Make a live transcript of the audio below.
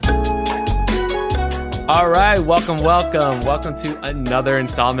All right, welcome to another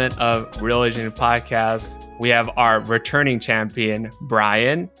installment of Real Asian Podcast. We have our returning champion,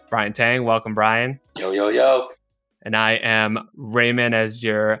 Brian Tang. Welcome, Brian. Yo, yo, yo. And I am Raymond as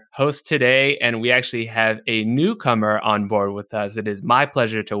your host today, and we actually have a newcomer on board with us. It is my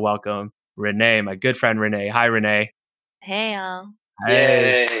pleasure to welcome Renee, my good friend Renee. Hi, Renee. Hey, y'all.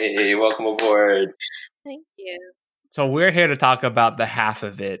 Hey. Yay, welcome aboard. Thank you. So we're here to talk about The Half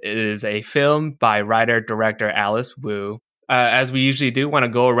of It. It is a film by writer-director Alice Wu. As we usually do, want to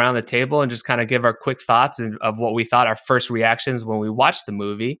go around the table and just kind of give our quick thoughts of what we thought, our first reactions when we watched the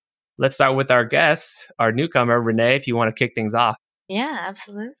movie. Let's start with our guest, our newcomer, Renee, if you want to kick things off. Yeah,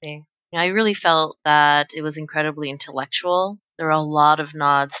 absolutely. I really felt that it was incredibly intellectual. There were a lot of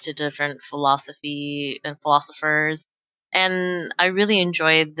nods to different philosophy and philosophers. And I really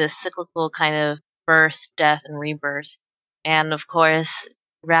enjoyed this cyclical kind of birth, death, and rebirth. And of course,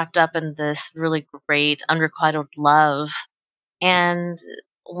 wrapped up in this really great unrequited love. And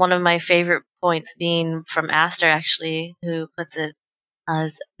one of my favorite points being from Aster, actually, who puts it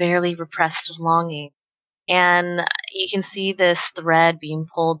as barely repressed longing. And you can see this thread being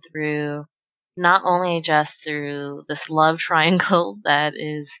pulled through, not only just through this love triangle that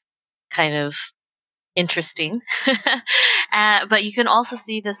is kind of interesting, but you can also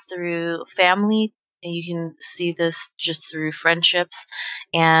see this through family, and you can see this just through friendships,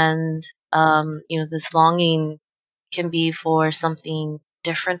 and this longing can be for something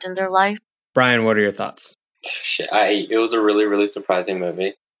different in their life. Brian, what are your thoughts? It was a really, really surprising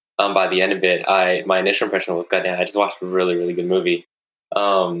movie. By the end of it, my initial impression was, goddamn, I just watched a really, really good movie.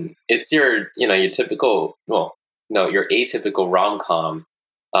 It's your typical, your atypical rom-com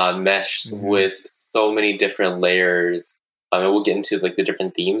meshed with so many different layers. And we'll get into like the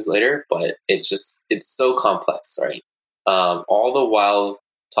different themes later, but it's so complex, right? All the while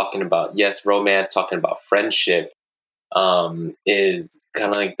talking about, yes, romance, talking about friendship, is kind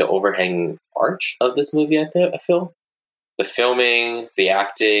of like the overhanging arch of this movie, I feel. The filming, the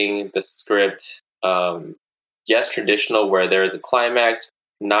acting, the script, yes, traditional where there is a climax,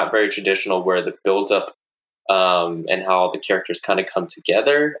 not very traditional where the build-up and how all the characters kind of come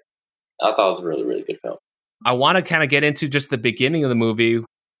together. I thought it was a really, really good film. I want to kind of get into just the beginning of the movie,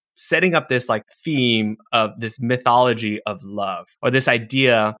 setting up this like theme of this mythology of love, or this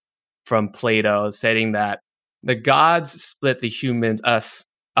idea from Plato saying that the gods split the humans, us,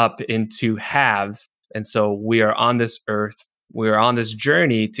 up into halves. And so we are on this earth, we are on this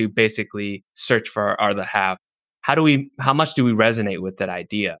journey to basically search for our other half. How much do we resonate with that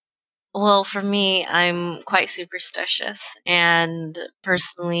idea? Well, for me, I'm quite superstitious, and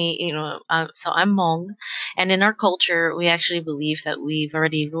personally, so I'm Hmong, and in our culture, we actually believe that we've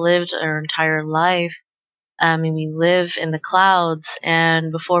already lived our entire life. We live in the clouds,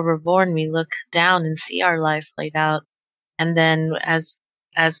 and before we're born, we look down and see our life played out, and then as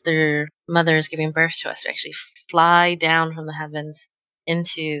their mother is giving birth to us, we actually fly down from the heavens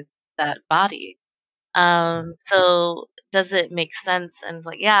into that body. So does it make sense? And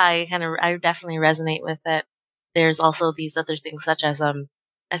like, yeah, I definitely resonate with it. There's also these other things such as I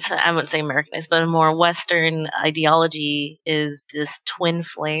wouldn't say Americanized, but a more Western ideology is this twin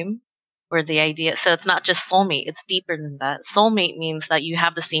flame, where the idea, so it's not just soulmate, it's deeper than that. Soulmate means that you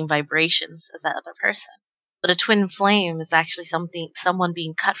have the same vibrations as that other person. But a twin flame is actually someone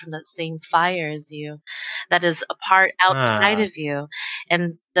being cut from the same fire as you, that is a part outside of you.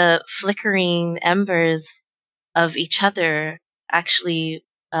 And the flickering embers of each other actually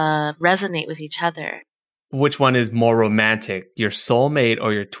resonate with each other. Which one is more romantic, your soulmate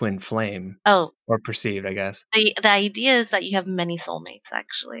or your twin flame? Oh. Or perceived, I guess. The idea is that you have many soulmates,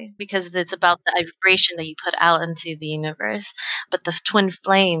 actually, because it's about the vibration that you put out into the universe. But the twin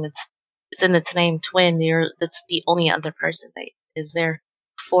flame, it's in its name, twin. It's the only other person that is there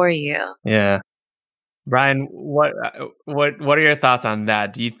for you. Yeah. Brian, what are your thoughts on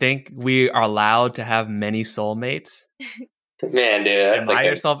that? Do you think we are allowed to have many soulmates? Man, dude,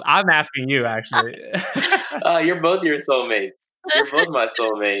 that's I'm asking you, actually. You're both your soulmates. You're both my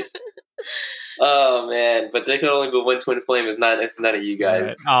soulmates. Oh man, but there could only be one twin flame. It's none of you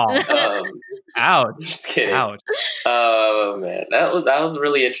guys. Right. Oh, ouch! Just kidding. Ouch. Oh man, that was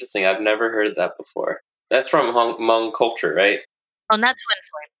really interesting. I've never heard that before. That's from Hmong culture, right? Oh, not twin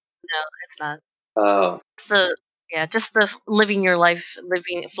flame. No, it's not. Oh. Just the living your life,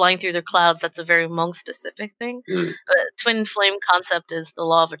 flying through the clouds. That's a very Hmong specific thing. But twin flame concept is the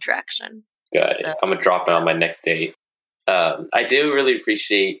law of attraction. Got it. I'm gonna drop it on my next date. I do really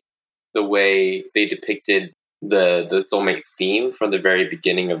appreciate the way they depicted the soulmate theme from the very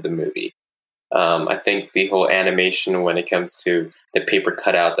beginning of the movie. I think the whole animation when it comes to the paper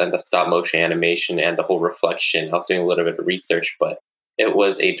cutouts and the stop motion animation and the whole reflection, I was doing a little bit of research, but it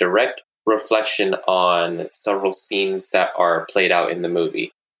was a direct reflection on several scenes that are played out in the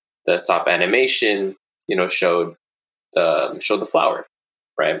movie. The stop animation, showed the flower,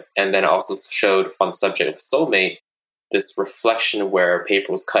 right? And then it also showed on the subject of soulmate this reflection where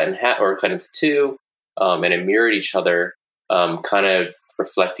paper was cut in half or cut into two, and it mirrored each other, kind of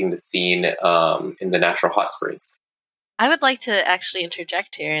reflecting the scene in the natural hot springs. I would like to actually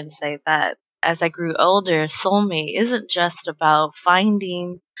interject here and say that as I grew older, soulmate isn't just about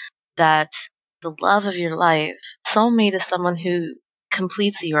finding that the love of your life. Soulmate is someone who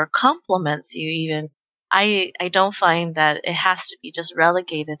completes you or complements you even. I don't find that it has to be just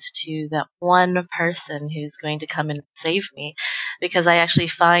relegated to that one person who's going to come and save me, because I actually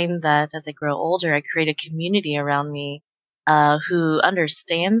find that as I grow older, I create a community around me who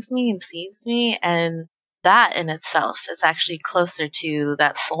understands me and sees me, and that in itself is actually closer to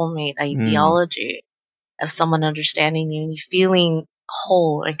that soulmate Mm, ideology of someone understanding you and you feeling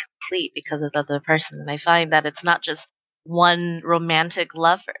whole and complete because of the other person. And I find that it's not just one romantic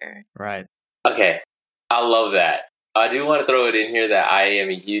lover. right. Okay, I love that. I do want to throw it in here that I am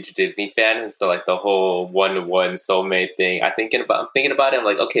a huge Disney fan, and so like the whole one-to-one soulmate thing. I'm thinking about it. I'm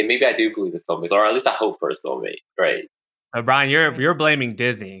like, okay, maybe I do believe in soulmates, or at least I hope for a soulmate, right? Brian, Right. you're blaming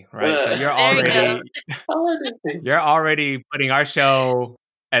Disney, right? So There we go. I love Disney, you're already putting our show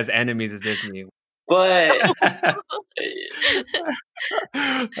as enemies as Disney. but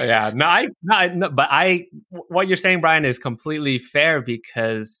Yeah, no, but what you're saying, Brian, is completely fair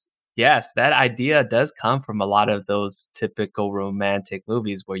because yes, that idea does come from a lot of those typical romantic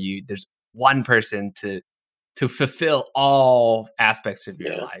movies where there's one person to fulfill all aspects of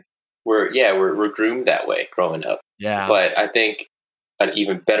your yeah, life. we're groomed that way growing up. Yeah, But I think an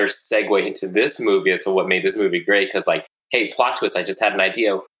even better segue into this movie as to what made this movie great, because like, hey, plot twist, I just had an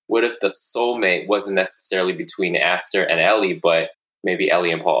idea. What if the soulmate wasn't necessarily between Aster and Ellie, but maybe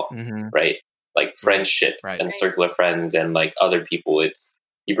Ellie and Paul, hmm, right? Like right, friendships right. and Right. circular friends and like other people. It's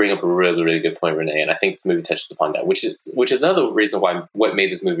you bring up a really, really good point, Renee, and I think this movie touches upon that, which is another reason why what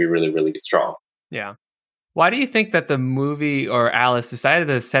made this movie really, really strong. Yeah. Why do you think that the movie or Alice decided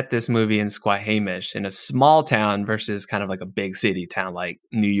to set this movie in Squamish in a small town versus kind of like a big city town like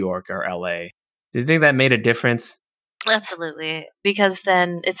New York or LA? Do you think that made a difference? Absolutely. Because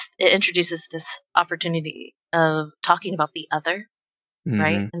then it introduces this opportunity of talking about the other,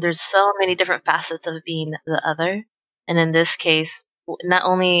 right? Hmm. And there's so many different facets of being the other. And in this case, not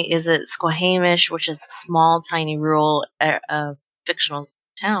only is it Squamish, which is a small, tiny, rural, fictional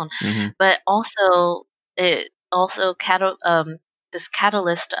town, Hmm. but also it also this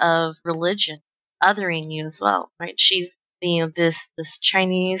catalyst of religion othering you as well, right? She's this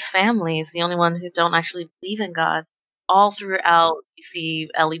Chinese family is the only one who don't actually believe in God. All throughout, you see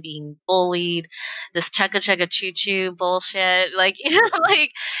Ellie being bullied, this chugga chugga choo choo bullshit, like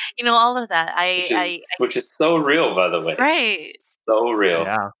all of that. Which is so real, by the way. Right, So real.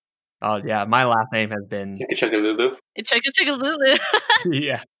 Yeah. Oh, yeah. My last name has been. Chicka chugga Lulu. chugga chugga lulu.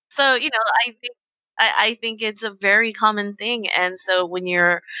 Yeah. So I think it's a very common thing, and so when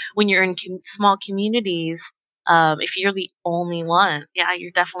you're in small communities, if you're the only one, yeah,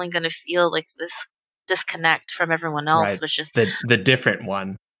 you're definitely going to feel like this disconnect from everyone else, Right. which is The different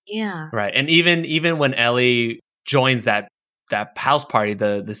one. yeah, Right. And even when Ellie joins that house party,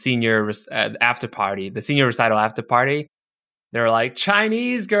 the senior after party, the senior recital after party, they're like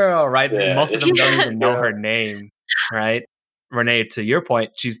Chinese girl, right? Yeah, Most of it's them don't yes, even know her girl. name, right? Renee, to your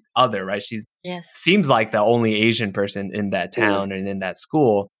point, she's other, right? She's yes, seems like the only Asian person in that Mm. town and in that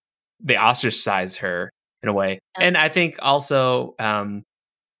school. They ostracize her in a way, and I absolutely, think also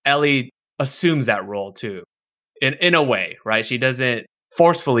Ellie assumes that role too, in a yes, way, right? She doesn't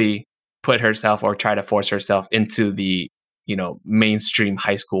forcefully put herself or try to force herself into the mainstream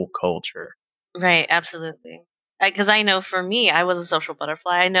high school culture. right, absolutely. Because I know for me, I was a social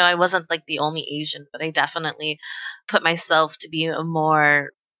butterfly. I know I wasn't like the only Asian, but I definitely put myself to be a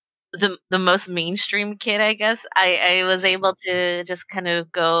more the most mainstream kid, I guess. I was able to just kind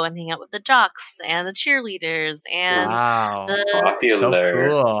of go and hang out with the jocks and the cheerleaders and Wow, the so Popular.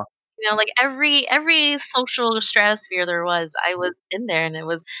 cool. like every social stratosphere there was, I was in there and it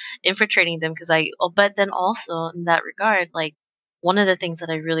was infiltrating them because but then also in that regard, like one of the things that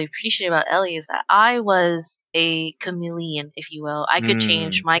I really appreciate about Ellie is that I was a chameleon, if you will. I could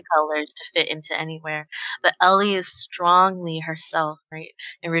change Mm. my colors to fit into anywhere. But Ellie is strongly herself, right?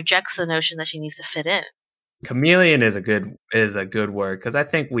 And rejects the notion that she needs to fit in. Chameleon is a good word because I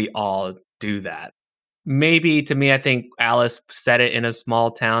think we all do that. Maybe to me, I think Alice said it in a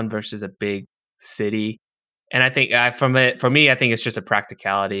small town versus a big city. And I think for me, I think it's just a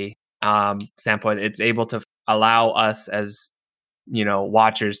practicality standpoint. It's able to allow us as,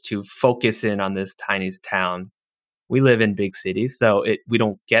 watchers to focus in on this tiny town. We live in big cities, so we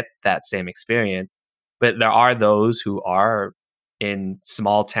don't get that same experience. But there are those who are in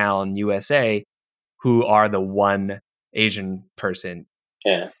small town USA who are the one Asian person.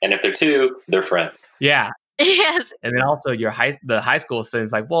 Yeah. And if they're two, they're friends. Yeah. Yes. And then also the high school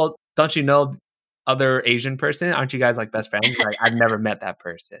students like, well, don't you know other Asian person? Aren't you guys like best friends? Like, I've never met that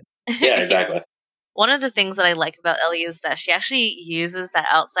person. Yeah, exactly. One of the things that I like about Ellie is that she actually uses that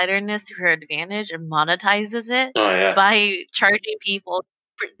outsiderness to her advantage and monetizes it Oh, yeah. by charging people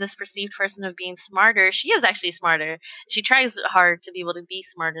for this perceived person of being smarter. She is actually smarter. She tries hard to be able to be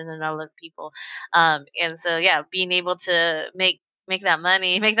smarter than other people. And so, yeah, being able to make that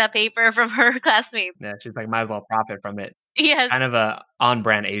money, make that paper from her classmates. Yeah, she's like, might as well profit from it. Yes. Kind of a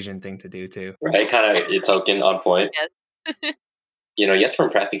on-brand Asian thing to do too. Right, kind of your token on point. Yes. Yes, from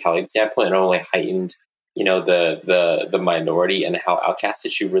a practicality standpoint, it only heightened, the minority and how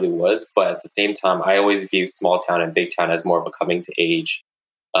outcasted she really was. But at the same time, I always view small town and big town as more of a coming to age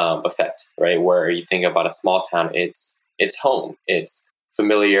effect, right? Where you think about a small town, it's home, it's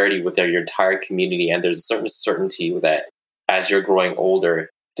familiarity with your entire community, and there's a certain certainty that as you're growing older,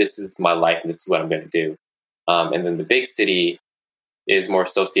 this is my life and this is what I'm going to do. And then the big city is more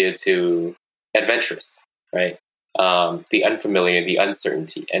associated to adventurous, right? The unfamiliar, the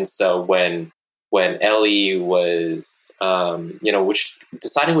uncertainty. And so when Ellie was,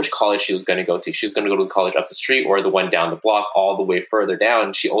 deciding which college she was going to go to, she was going to go to the college up the street or the one down the block, all the way further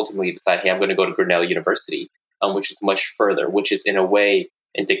down. She ultimately decided, hey, I'm going to go to Grinnell University, which is much further, which is in a way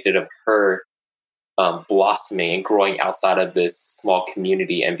indicative of her blossoming and growing outside of this small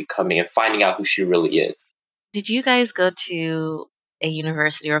community and finding out who she really is. Did you guys go to a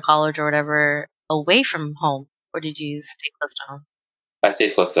university or college or whatever away from home, or did you stay close to home? I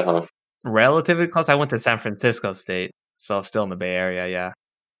stayed close to home. Relatively close. I went to San Francisco State, so still in the Bay Area, yeah.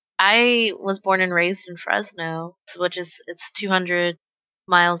 I was born and raised in Fresno, it's 200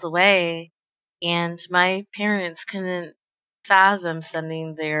 miles away, and my parents couldn't fathom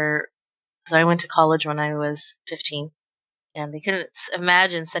sending so I went to college when I was 15, and they couldn't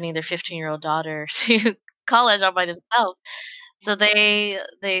imagine sending their 15-year-old daughter to college all by themselves. So they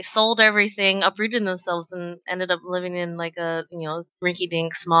sold everything, uprooted themselves, and ended up living in like a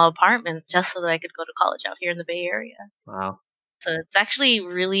rinky-dink small apartment just so that I could go to college out here in the Bay Area. Wow. So it's actually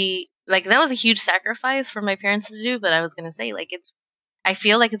really that was a huge sacrifice for my parents to do. But I was gonna say I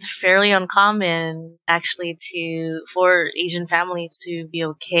feel like it's fairly uncommon actually for Asian families to be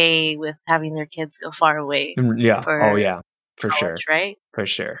okay with having their kids go far away. Yeah. For yeah. For college, sure. right? For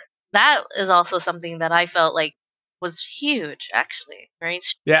sure. That is also something that I felt like was huge, actually, right?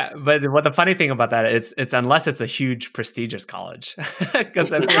 Yeah, but what the funny thing about that is, it's unless it's a huge prestigious college.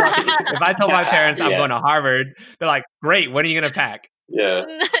 Because if I told my parents I'm going to Harvard, they're like, "Great, when are you going to pack?" Yeah.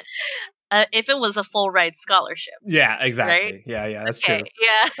 If it was a full ride scholarship. Yeah, exactly. Right? Yeah, that's Okay, true.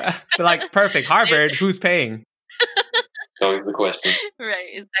 yeah. They're like, "Perfect, Harvard. Who's paying?" It's always the question. Right,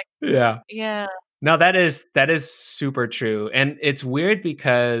 exactly. Yeah. Yeah. No, that is super true. And it's weird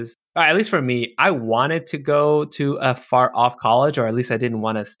because, at least for me, I wanted to go to a far off college, or at least I didn't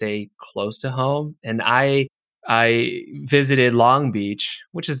want to stay close to home. And I visited Long Beach,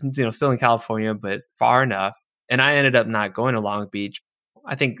 which is still in California, but far enough. And I ended up not going to Long Beach.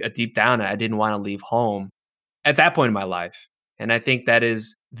 I think deep down, I didn't want to leave home at that point in my life. And I think that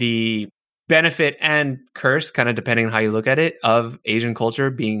is the benefit and curse, kind of depending on how you look at it, of Asian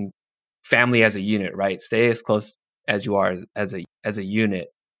culture being family as a unit, right? Stay as close as you are as a unit.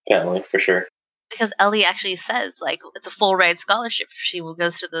 Family, for sure. Because Ellie actually says it's a full ride scholarship. She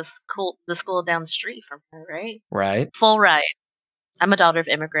goes to the school down the street from her, right? Right. Full ride. I'm a daughter of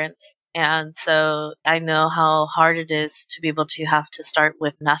immigrants, and so I know how hard it is to be able to have to start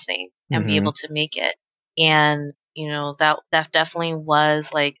with nothing and be able to make it. And that definitely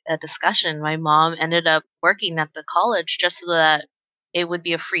was like a discussion. My mom ended up working at the college just so that it would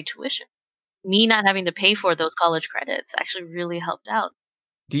be a free tuition. Me not having to pay for those college credits actually really helped out.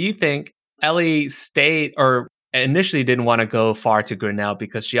 Do you think Ellie stayed or initially didn't want to go far to Grinnell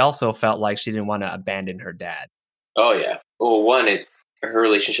because she also felt like she didn't want to abandon her dad? Oh, yeah. Well, one, it's her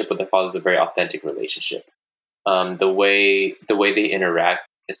relationship with the father is a very authentic relationship. The way they interact,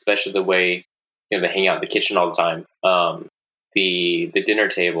 especially the way they hang out in the kitchen all the time. The dinner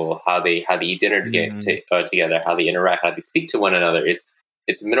table, how they eat dinner together, how they interact, how they speak to one another. It's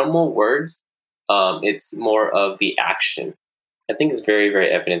minimal words. It's more of the action. I think it's very, very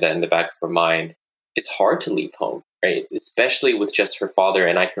evident that in the back of her mind, it's hard to leave home, right? Especially with just her father,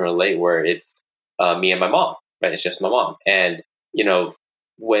 and I can relate where it's me and my mom, right? It's just my mom. And,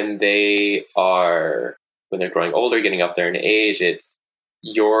 when they're growing older, getting up there in age, it's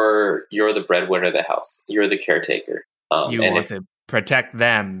you're the breadwinner of the house. You're the caretaker. You and want to protect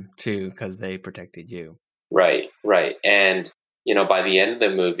them too because they protected you. Right. And, by the end of the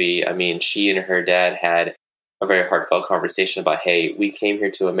movie, I mean, she and her dad had a very heartfelt conversation about, hey, we came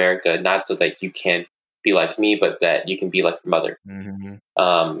here to America not so that you can be like me, but that you can be like your mother.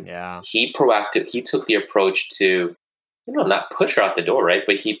 Yeah. He took the approach to, not push her out the door, right?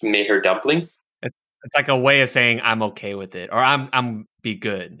 But he made her dumplings. It's like a way of saying I'm okay with it, or I'm be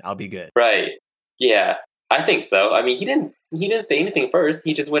good. I'll be good. Right. Yeah, I think so. I mean, he didn't say anything first.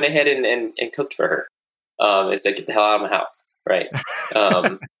 He just went ahead and cooked for her. And said, "Get the hell out of my house." Right.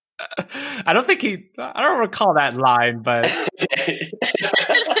 I don't recall that line, but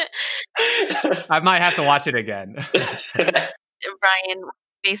I might have to watch it again. Brian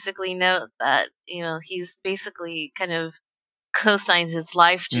basically note that, he's basically kind of co-signs his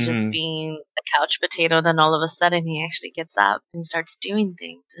life to just being a couch potato. Then all of a sudden he actually gets up and starts doing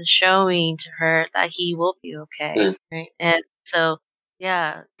things and showing to her that he will be okay. Right. And so,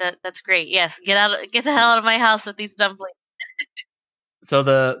 yeah, that's great. Yes. Get the hell out of my house with these dumplings. So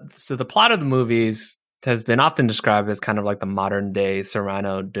the plot of the movies has been often described as kind of like the modern day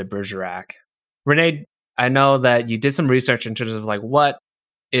Cyrano de Bergerac. Renee, I know that you did some research in terms of like what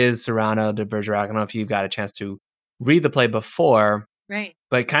is Cyrano de Bergerac. I don't know if you got a chance to read the play before, right?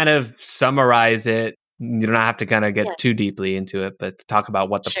 But kind of summarize it. You don't have to kind of get too deeply into it, but talk about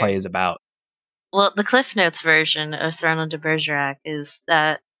what the play is about. Well, the Cliff Notes version of Cyrano de Bergerac is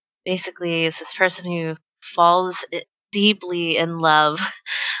that basically it's this person who falls deeply in love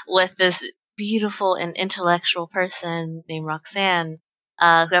with this beautiful and intellectual person named Roxanne, who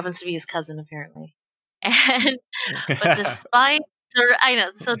happens to be his cousin apparently. And but despite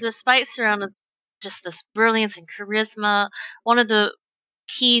Cyrano's just this brilliance and charisma, one of the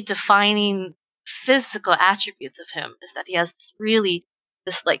key defining physical attributes of him is that he has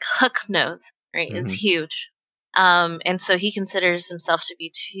this like hook nose, right? It's huge. And so he considers himself to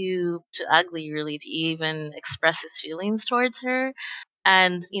be too ugly really to even express his feelings towards her.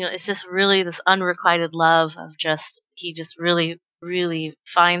 And, it's just really this unrequited love of he just really, really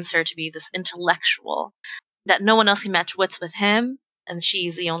finds her to be this intellectual that no one else can match wits with him. And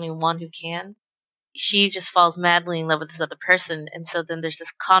she's the only one who can. She just falls madly in love with this other person. And so then there's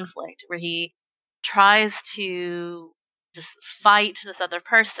this conflict where he tries to just fight this other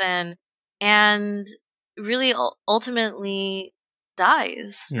person and really ultimately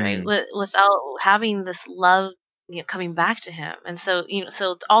dies, right? Without having this love, coming back to him. And so,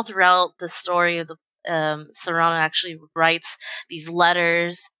 so all throughout the story of the Serrano actually writes these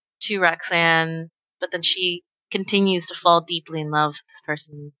letters to Roxanne, but then she continues to fall deeply in love with this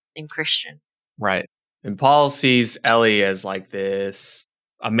person named Christian. Right. And Paul sees Ellie as like this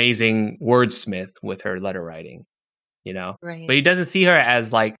amazing wordsmith with her letter writing, Right. But he doesn't see her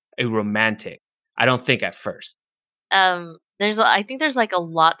as like a romantic. I don't think at first. I think there's like a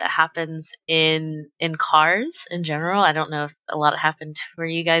lot that happens in Cars in general. I don't know if a lot happened for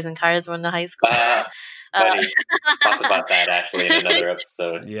you guys in Cars when in high school. Funny. Talked about that actually in another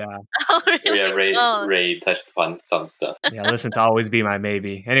episode. Yeah. Oh, really? Yeah, Ray touched upon some stuff. Yeah, listen to Always Be My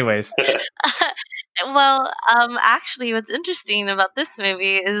Maybe. Anyways. Well, actually, what's interesting about this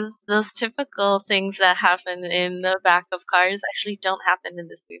movie is those typical things that happen in the back of Cars actually don't happen in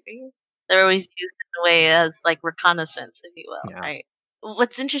this movie. They're always used in a way as like reconnaissance, if you will, right?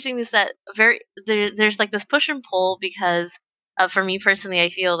 What's interesting is that there's like this push and pull because for me personally, I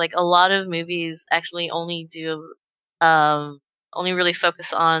feel like a lot of movies actually only really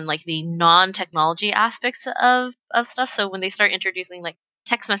focus on like the non-technology aspects of stuff. So when they start introducing like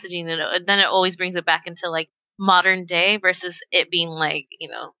text messaging, then it always brings it back into like modern day versus it being like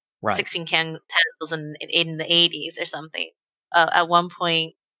 16 candles in the 80s or something. At one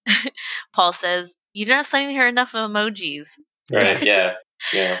point, Paul says, "You're not sending her enough emojis." Right? Yeah.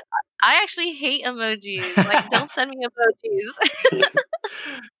 I actually hate emojis. Like, don't send me emojis.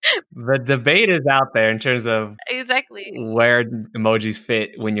 The debate is out there in terms of exactly where emojis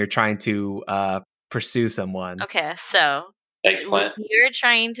fit when you're trying to pursue someone. Okay, so eggplant. You're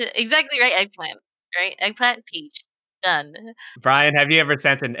trying to exactly right. Eggplant, right? Eggplant, peach, done. Brian, have you ever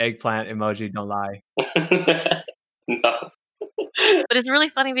sent an eggplant emoji? Don't lie. No. But it's really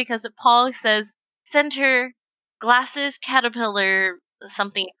funny because Paul says, "Send her glasses, caterpillar,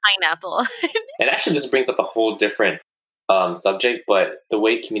 something, pineapple." And actually, this brings up a whole different subject, but the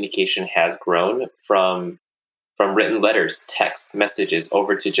way communication has grown from written letters, text messages,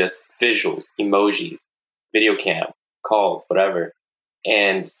 over to just visuals, emojis, video cam, calls, whatever.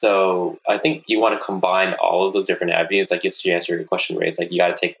 And so I think you want to combine all of those different avenues. Like just to answer your question, Ray, it's like you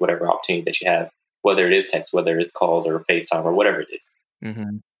got to take whatever opportunity that you have, whether it is text, whether it is calls or FaceTime or whatever it is.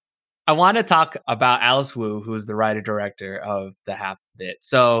 Hmm. I want to talk about Alice Wu, who's the writer director of The Half Bit.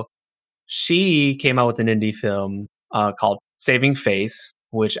 So she came out with an indie film called Saving Face,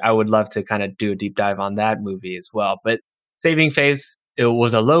 which I would love to kind of do a deep dive on that movie as well. But Saving Face, it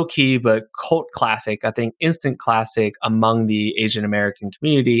was a low key but cult classic, I think instant classic among the Asian American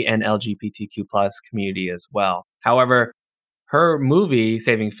community and LGBTQ plus community as well. However, her movie,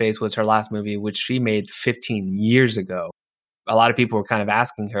 Saving Face, was her last movie, which she made 15 years ago. A lot of people were kind of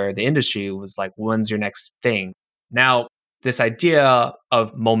asking her, the industry was like, when's your next thing? Now, this idea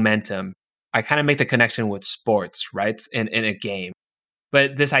of momentum, I kind of make the connection with sports, right? In a game.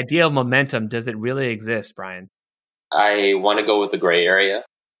 But this idea of momentum, does it really exist, Brian? I want to go with the gray area.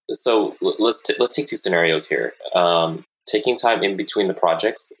 So let's take two scenarios here. Taking time in between the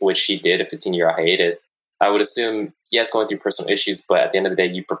projects, which she did a 15-year hiatus. I would assume, yes, going through personal issues, but at the end of the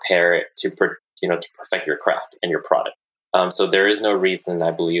day, you prepare it to perfect your craft and your product. So there is no reason,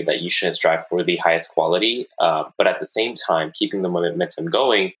 I believe, that you shouldn't strive for the highest quality. But at the same time, keeping the momentum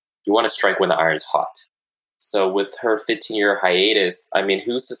going, you want to strike when the iron's hot. So with her 15-year hiatus, I mean,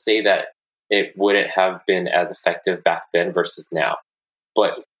 who's to say that it wouldn't have been as effective back then versus now?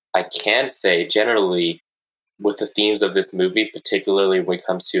 But I can say, generally, with the themes of this movie, particularly when it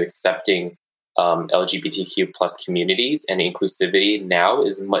comes to accepting LGBTQ plus communities and inclusivity, now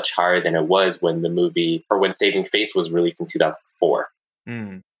is much higher than it was when the movie or when Saving Face was released in 2004.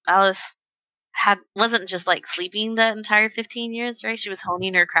 Mm. Alice wasn't just like sleeping the entire 15 years, right? She was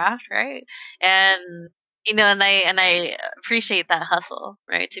honing her craft, right? And and I appreciate that hustle,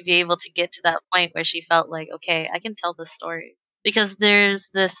 right? To be able to get to that point where she felt like, okay, I can tell this story. Because there's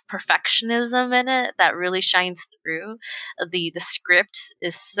this perfectionism in it that really shines through. The script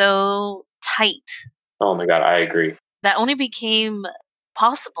is so tight Oh my God, I agree. that only became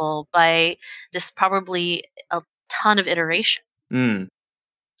possible by just probably a ton of iteration. Mm.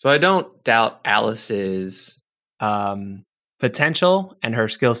 So I don't doubt Alice's potential and her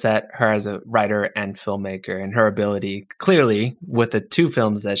skill set, her as a writer and filmmaker, and her ability clearly with the two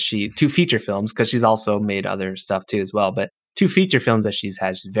feature films, because she's also made other stuff too as well, but two feature films that she's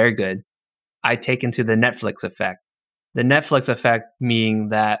had, she's very good. I take into the Netflix effect. The Netflix effect meaning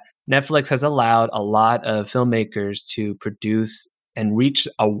that Netflix has allowed a lot of filmmakers to produce and reach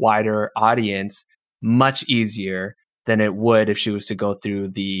a wider audience much easier than it would if she was to go through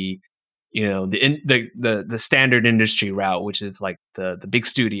the the standard industry route, which is like the big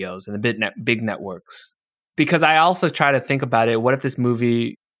studios and the big networks. Because I also try to think about it, what if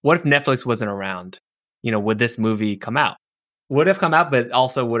Netflix wasn't around? Would this movie come out? Would have come out, but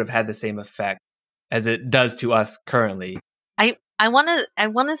also would have had the same effect as it does to us currently. I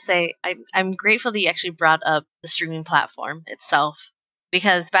want to say I'm grateful that you actually brought up the streaming platform itself,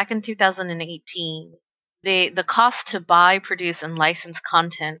 because back in 2018, the cost to buy, produce, and license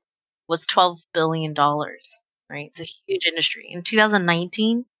content was $12 billion, right? It's a huge industry. In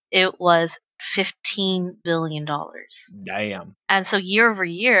 2019, it was $15 billion. Damn. And so year over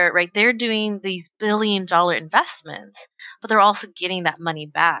year, right, they're doing these $1 billion investments, but they're also getting that money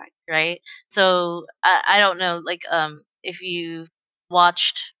back, right? So I don't know, like if you've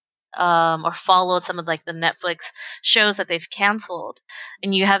watched or followed some of like the Netflix shows that they've canceled,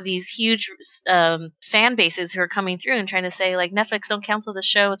 and you have these huge fan bases who are coming through and trying to say like, Netflix, don't cancel the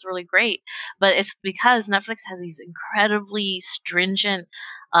show, it's really great. But it's because Netflix has these incredibly stringent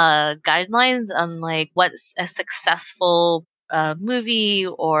guidelines on like what a successful movie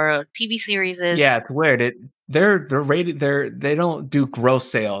or TV series is. Yeah, it's weird. They're rated. They don't do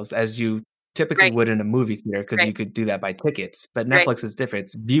gross sales as you typically Right, would in a movie theater, because you right, could do that by tickets. But right, Netflix is different.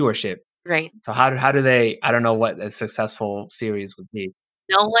 It's viewership. right. So how do they? I don't know what a successful series would be.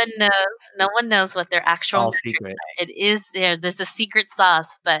 No one knows. No one knows what their It's actual all metrics secret. are. It is there. There's a secret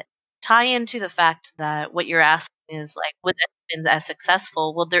sauce, but tie into the fact that what you're asking is like, would it have been as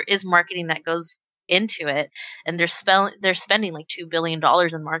successful? Well, there is marketing that goes into it, and they're spending like $2 billion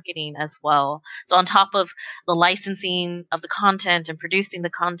in marketing as well. So on top of the licensing of the content and producing the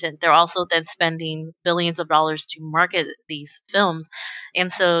content, they're also then spending billions of dollars to market these films.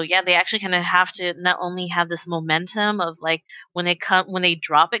 And so yeah, they actually kind of have to not only have this momentum of like when they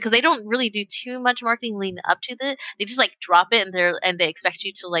drop it, because they don't really do too much marketing leading up to it. They just like drop it, and they expect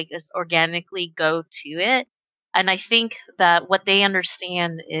you to like just organically go to it. And I think that what they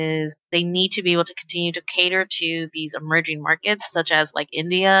understand is they need to be able to continue to cater to these emerging markets such as like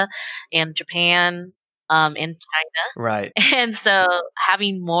India and Japan, in China. Right. And so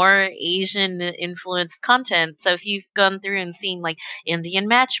having more Asian influenced content. So if you've gone through and seen like Indian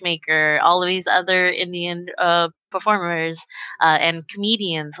Matchmaker, all of these other Indian performers and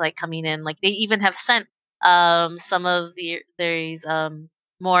comedians like coming in, like they even have sent some of these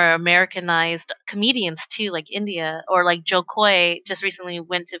more Americanized comedians to like India, or like Joe Coy just recently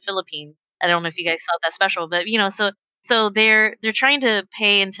went to Philippines. I don't know if you guys saw that special, but so they're trying to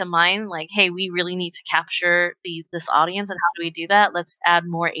pay into mind like, hey, we really need to capture this audience, and how do we do that? Let's add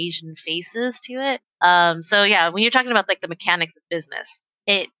more Asian faces to it. So yeah, when you're talking about like the mechanics of business,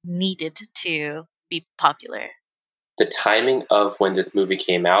 it needed to be popular. The timing of when this movie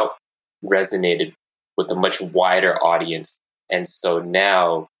came out resonated with a much wider audience. And so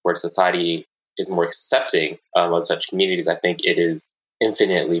now, where society is more accepting of such communities, I think it is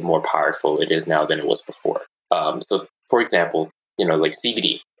infinitely more powerful it is now than it was before. So, for example, like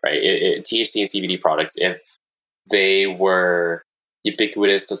CBD, right? THC and CBD products, if they were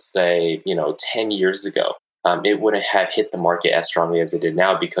ubiquitous, let's say, 10 years ago, it wouldn't have hit the market as strongly as it did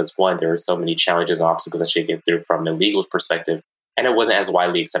now because, one, there were so many challenges and obstacles that you get through from a legal perspective, and it wasn't as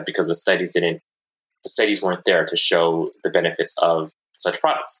widely accepted because the studies weren't there to show the benefits of such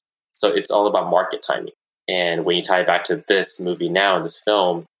products. So it's all about market timing. And when you tie it back to this movie now and this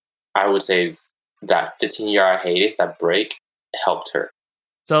film, I would say is that 15-year hiatus, that break, helped her.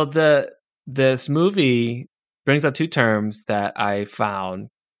 So this movie brings up two terms that I found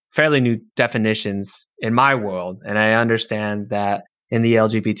fairly new definitions in my world, and I understand that in the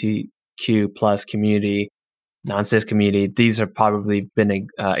LGBTQ plus community, non-cis community, these have probably been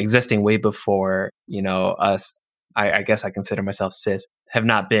existing way before us. I guess I consider myself cis, have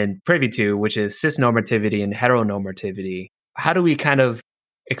not been privy to, which is cis normativity and heteronormativity. How do we kind of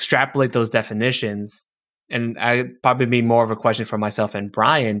extrapolate those definitions? And I probably be more of a question for myself and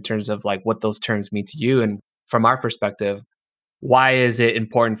Brian in terms of like what those terms mean to you. And from our perspective, why is it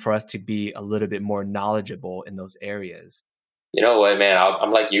important for us to be a little bit more knowledgeable in those areas? You know what, man?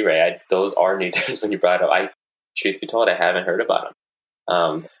 I'm like you, Ray. Those are new terms when you brought it up. Truth be told, I haven't heard about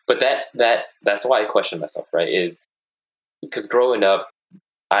them. But that's why I question myself, right? Is because growing up,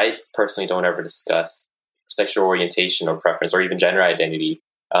 I personally don't ever discuss sexual orientation or preference or even gender identity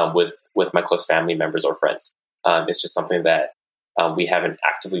with my close family members or friends. It's just something that we haven't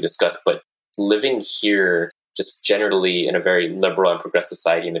actively discussed. But living here, just generally in a very liberal and progressive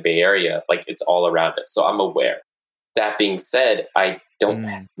society in the Bay Area, like it's all around us. So I'm aware. That being said, I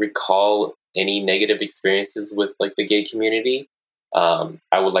don't recall any negative experiences with like the gay community.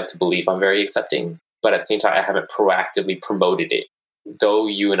 I would like to believe I'm very accepting, but at the same time, I haven't proactively promoted it. Though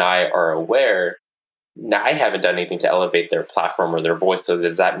you and I are aware, now I haven't done anything to elevate their platform or their voice. So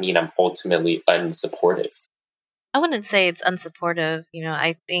does that mean I'm ultimately unsupportive? I wouldn't say it's unsupportive.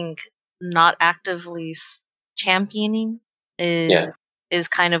 I think not actively championing is is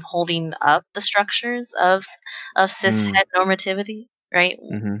kind of holding up the structures of cis het normativity, right?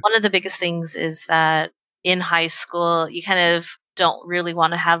 Mm-hmm. One of the biggest things is that in high school you kind of don't really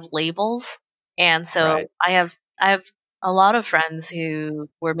want to have labels, and so Right. I have a lot of friends who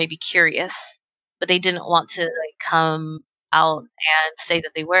were maybe curious, but they didn't want to like come out and say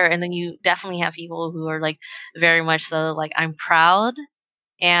that they were. And then you definitely have people who are like very much so like, I'm proud.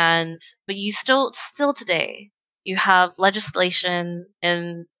 But you still today you have legislation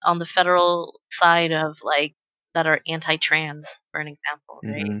on the federal side of like that are anti-trans, for an example,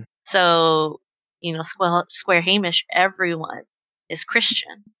 right? Mm-hmm. So Square Hamish, everyone is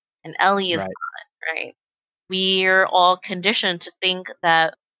Christian, and Ellie is Right. not, right? We're all conditioned to think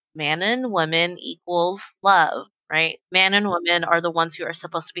that man and woman equals love, right? Man and woman are the ones who are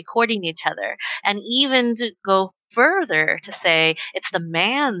supposed to be courting each other. And even to go further to say it's the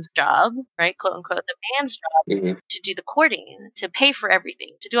man's job, right? Quote unquote, the man's job to do the courting, to pay for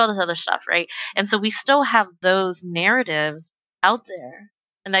everything, to do all this other stuff, right? And so we still have those narratives out there.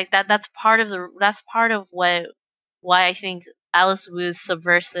 And like that's part of why I think Alice Wu's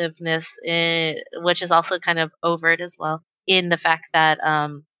subversiveness, which is also kind of overt as well, in the fact that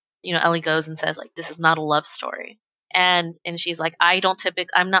Ellie goes and says like, this is not a love story, and she's like,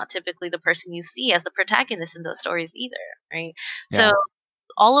 I'm not typically the person you see as the protagonist in those stories either, right? Yeah. So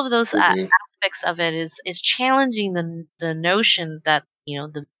all of those aspects of it is challenging the notion that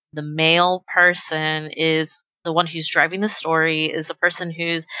the male person is the one who's driving the story, is the person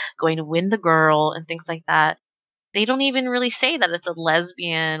who's going to win the girl and things like that. They don't even really say that it's a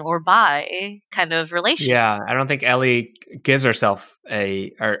lesbian or bi kind of relationship. Yeah, I don't think Ellie gives herself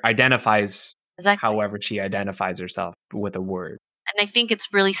or identifies however she identifies herself with a word. And I think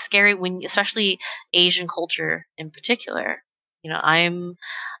it's really scary when, especially Asian culture in particular. I'm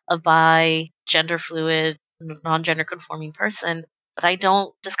a bi, gender fluid, non-gender conforming person, but I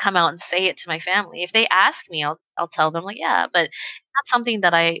don't just come out and say it to my family. If they ask me, I'll tell them like, yeah, but it's not something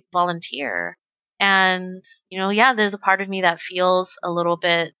that I volunteer. And yeah, there's a part of me that feels a little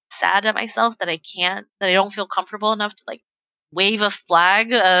bit sad at myself that I don't feel comfortable enough to like wave a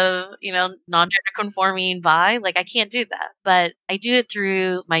flag of non-gender conforming bi. Like I can't do that, but I do it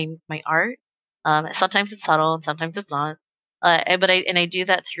through my art. Sometimes it's subtle and sometimes it's not. I do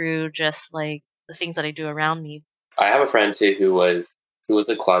that through just like the things that I do around me. I have a friend too who was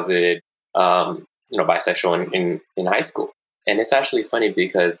a closeted, bisexual in high school, and it's actually funny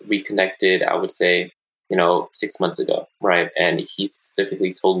because we connected. I would say, 6 months ago, right? And he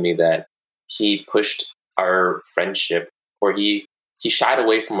specifically told me that he pushed our friendship, or he shied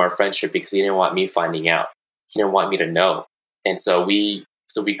away from our friendship because he didn't want me finding out. He didn't want me to know, and so we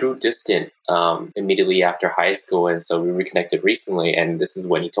grew distant immediately after high school, and so we reconnected recently. And this is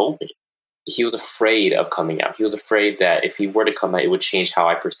when he told me. He was afraid of coming out. He was afraid that if he were to come out, it would change how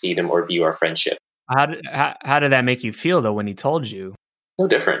I perceive him or view our friendship. How did that make you feel though when he told you? No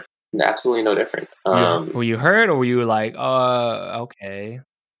different. Absolutely no different. Were you hurt, or were you like, okay?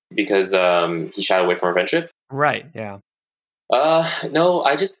 Because he shied away from our friendship. Right. Yeah. No,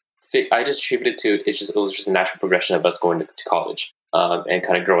 I just attributed to it was just a natural progression of us going to college and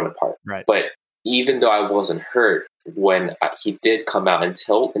kind of growing apart. Right. But even though I wasn't hurt when he did come out and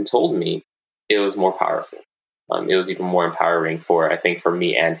told me, it was more powerful. It was even more empowering for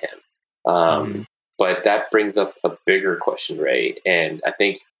me and him. But that brings up a bigger question, Ray. And I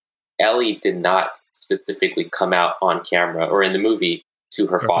think Ellie did not specifically come out on camera or in the movie to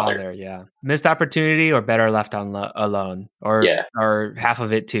her father. Yeah. Missed opportunity, or better left alone, or half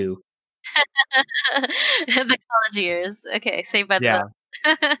of it too. The college years. Okay, Saved by the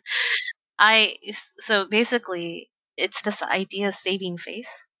Bell. So basically, it's this idea of saving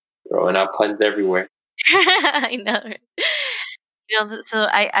face. Throwing out puns everywhere. I know. So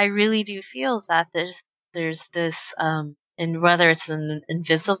I really do feel that there's this and whether it's an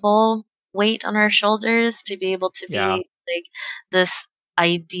invisible weight on our shoulders to be able to be like this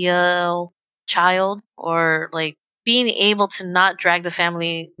ideal child, or like being able to not drag the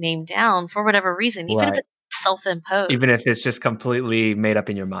family name down for whatever reason, even if it's self-imposed, even if it's just completely made up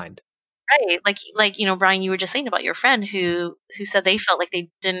in your mind. Right, like Brian, you were just saying about your friend who said they felt like they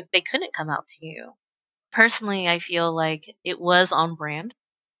couldn't come out to you. Personally, I feel like it was on brand.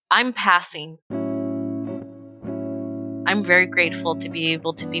 I'm passing. I'm very grateful to be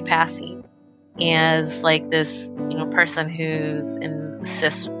able to be passing as like this, person who's in a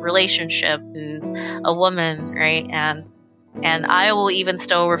cis relationship, who's a woman, right? And I will even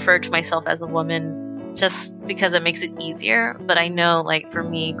still refer to myself as a woman just because it makes it easier. But I know, like, for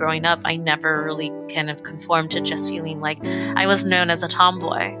me growing up, I never really kind of conformed to just feeling like I was known as a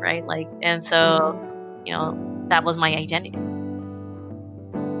tomboy, right? Like, and so, that was my identity.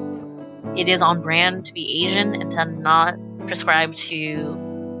 It is on brand to be Asian and to not prescribe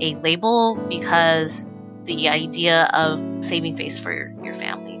to a label, because the idea of saving face for your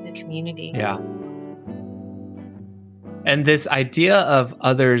family, the community. Yeah. And this idea of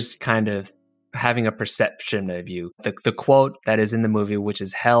others kind of having a perception of you. The quote that is in the movie, which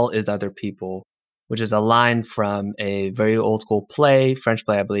is "Hell is other people," which is a line from a very old school play, French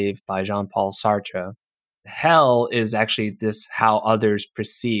play, I believe, by Jean-Paul Sartre. Hell is actually this how others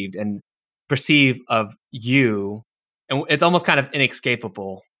perceive of you. And it's almost kind of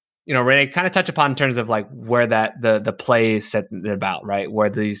inescapable. Renee, kind of touch upon in terms of like where that the play is set about, right? Where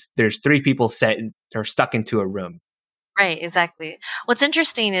there's three people stuck into a room. Right, exactly. What's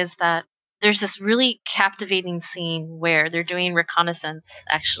interesting is that there's this really captivating scene where they're doing reconnaissance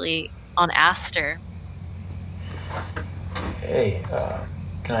actually on Astor. Hey,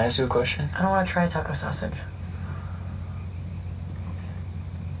 can I ask you a question? I don't want to try a taco sausage.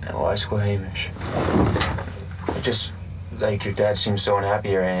 No, why so Hamish? Just like your dad seems so unhappy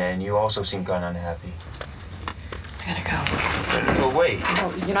here, and you also seem kind of unhappy. I gotta go. No, wait.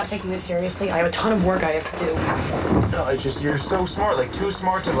 No, you're not taking this seriously. I have a ton of work I have to do. No, it's just you're so smart, like too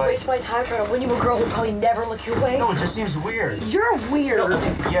smart to like. Waste my time trying to win you a girl who'll probably never look your way. No, it just seems weird. You're weird. No,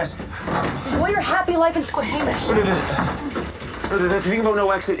 yes. Enjoy your happy life in Squamish. The thing about No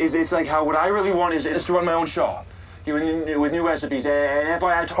Exit is it's like how what I really want is to run my own shop, with new recipes, and if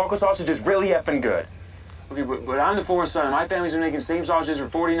I had taco sausage is really effing good. Okay, but I'm the fourth son, and my family's been making the same sausages for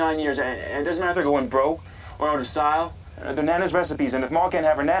 49 years, and it doesn't matter if they're going broke or out of style. They're Nana's recipes, and if Ma can't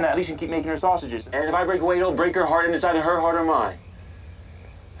have her Nana, at least she can keep making her sausages. And if I break away, it'll break her heart, and it's either her heart or mine.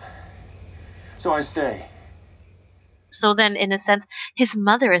 So I stay. So then, in a sense, his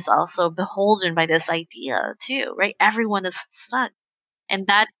mother is also beholden by this idea, too, right? Everyone is stuck. And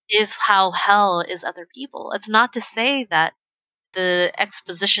that is how hell is other people. It's not to say that the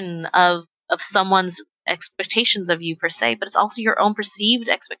exposition of someone's expectations of you per se, but it's also your own perceived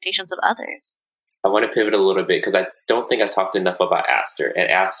expectations of others. I want to pivot a little bit because I don't think I talked enough about Aster. And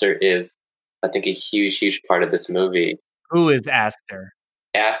Aster is, I think, a huge, huge part of this movie. Who is Aster?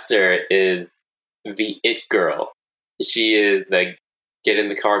 Aster is the it girl. She is the get in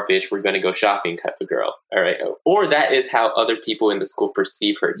the car, bitch, we're going to go shopping type of girl. All right. Or that is how other people in the school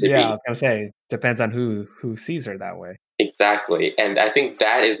perceive her to be. Yeah, I was going to say, depends on who sees her that way. Exactly. And I think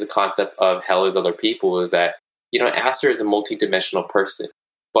that is the concept of hell is other people, is that, Aster is a multidimensional person.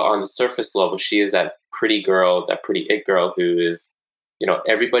 But on the surface level, she is that pretty girl, that pretty it girl who is,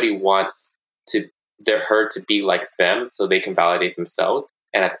 everybody wants her to be like them so they can validate themselves.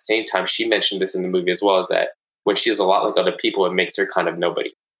 And at the same time, she mentioned this in the movie as well, is that when she's a lot like other people, it makes her kind of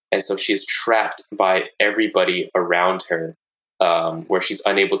nobody. And so she's trapped by everybody around her, where she's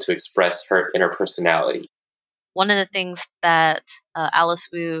unable to express her inner personality. One of the things that Alice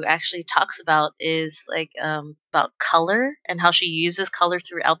Wu actually talks about is about color and how she uses color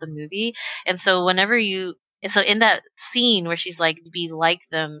throughout the movie. And so so in that scene where she's like, be like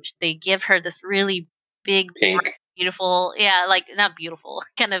them, they give her this really big, pink, beautiful, not beautiful,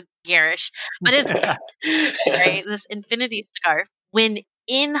 kind of garish, but it's right, this infinity scarf. When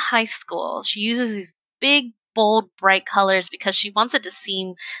in high school, she uses these big, bold, bright colors because she wants it to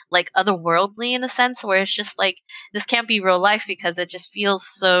seem like otherworldly in a sense, where it's just like, this can't be real life because it just feels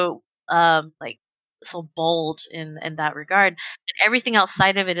so so bold in that regard. And everything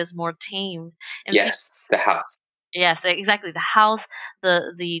outside of it is more tamed. And yes, the house. Yes, exactly. The house,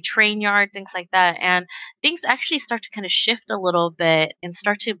 the train yard, things like that. And things actually start to kind of shift a little bit and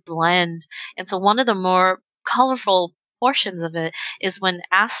start to blend. And so one of the more colorful portions of it is when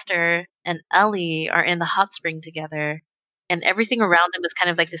Aster and Ellie are in the hot spring together, and everything around them is kind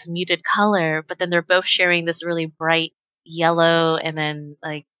of like this muted color, but then they're both sharing this really bright yellow and then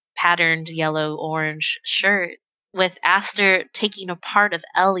like patterned yellow orange shirt. With Aster taking a part of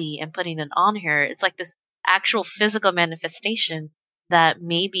Ellie and putting it on her, it's like this actual physical manifestation that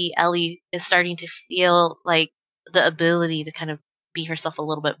maybe Ellie is starting to feel like the ability to kind of be herself a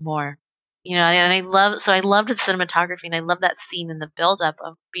little bit more. And I loved the cinematography, and I love that scene in the buildup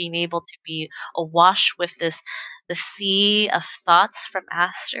of being able to be awash with the sea of thoughts from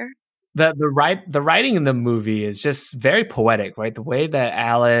Aster. The writing in the movie is just very poetic, right? The way that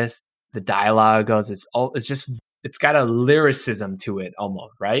Alice, the dialogue goes, it's got a lyricism to it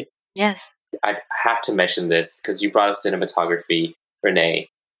almost, right? Yes. I have to mention this because you brought up cinematography, Renee.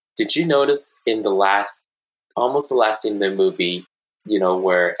 Did you notice in almost the last scene in the movie,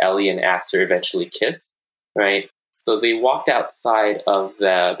 where Ellie and Aster eventually kiss, right? So they walked outside of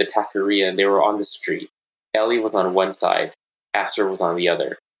the taqueria and they were on the street. Ellie was on one side, Aster was on the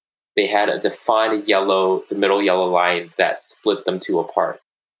other. They had a defined the middle yellow line that split them two apart.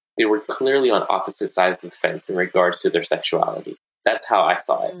 They were clearly on opposite sides of the fence in regards to their sexuality. That's how I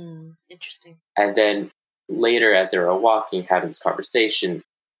saw it. Interesting. And then later, as they were walking, having this conversation,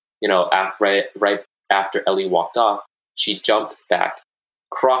 right after Ellie walked off, she jumped back,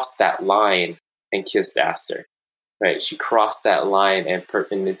 crossed that line, and kissed Aster. Right? She crossed that line and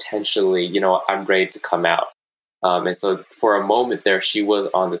intentionally, I'm ready to come out. And so for a moment there, she was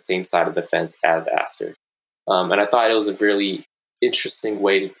on the same side of the fence as Aster. And I thought it was a really interesting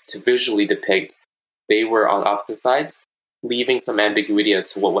way to visually depict they were on opposite sides, leaving some ambiguity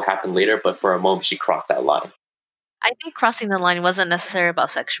as to what would happen later, but for a moment she crossed that line. I think crossing the line wasn't necessarily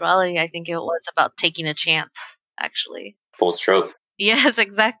about sexuality. I think it was about taking a chance, actually. Bold stroke. Yes,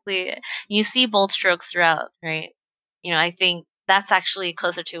 exactly. You see bold strokes throughout, right? I think that's actually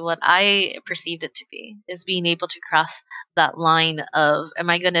closer to what I perceived it to be, is being able to cross that line of, am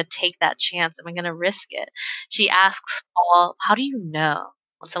I going to take that chance? Am I going to risk it? She asks Paul, how do you know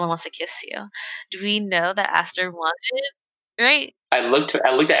when someone wants to kiss you? Do we know that Aster wanted it? Right. I looked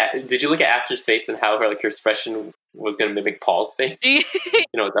at. Did you look at Aster's face and how her expression was going to mimic Paul's face?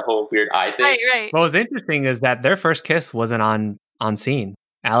 The whole weird eye thing. Right. What was interesting is that their first kiss wasn't on scene.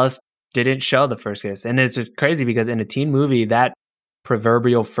 Alice didn't show the first kiss, and it's crazy because in a teen movie, that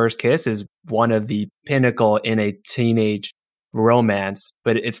proverbial first kiss is one of the pinnacle in a teenage romance,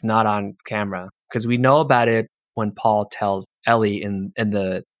 but it's not on camera because we know about it when Paul tells Ellie in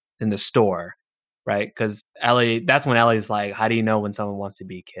the store. Right? Because that's when Ellie's like, how do you know when someone wants to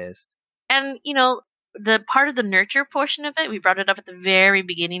be kissed? And, the part of the nurture portion of it, we brought it up at the very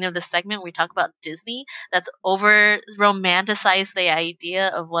beginning of the segment. We talk about Disney that's over romanticized the idea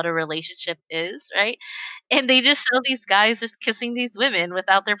of what a relationship is, right? And they just show these guys just kissing these women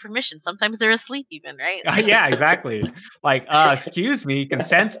without their permission. Sometimes they're asleep, even, right? Yeah, exactly. Like, excuse me,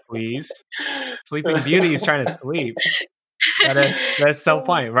 consent, please. Sleeping Beauty is trying to sleep. That's so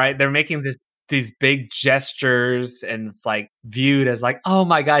funny, right? They're making these big gestures, and it's like viewed as like, oh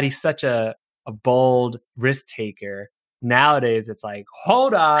my god, he's such a bold risk taker. Nowadays, it's like,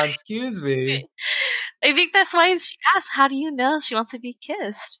 hold on, excuse me. I think that's why she asked, "How do you know she wants to be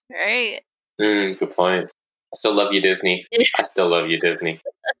kissed?" Right? Good point. I still love you, Disney. I still love you, Disney.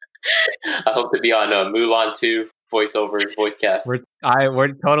 I hope to be on Mulan 2 voiceover, voice cast.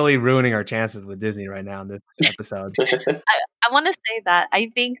 We're totally ruining our chances with Disney right now in this episode. I want to say that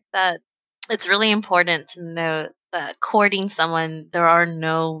I think that it's really important to note that courting someone, there are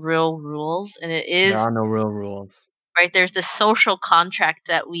no real rules, and it There is are no real rules. right. There's this social contract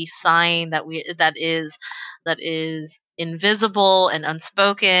that we sign that is invisible and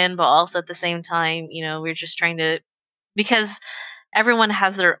unspoken, but also at the same time, we're just trying to because everyone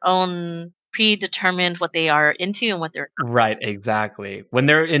has their own predetermined what they are into and what they're not. Right, exactly. When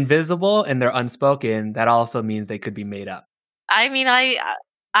they're invisible and they're unspoken, that also means they could be made up. I mean,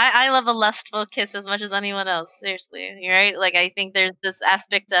 I love a lustful kiss as much as anyone else. Seriously, right? Like I think there's this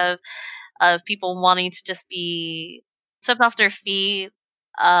aspect of people wanting to just be swept off their feet,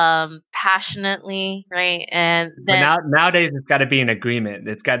 passionately, right? And But then nowadays, it's got to be an agreement.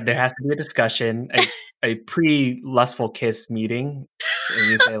 There has to be a discussion, a pre-lustful kiss meeting,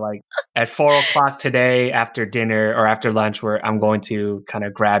 and you say like, at 4:00 today after dinner or after lunch, where I'm going to kind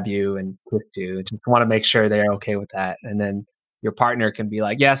of grab you and kiss you. Just want to make sure they're okay with that, and then your partner can be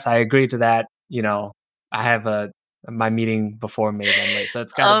like, yes, I agree to that. I have my meeting before maybe I'm late, so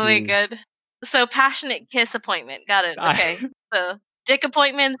it's got to oh my be. god, so passionate kiss appointment. Got it. Okay, so dick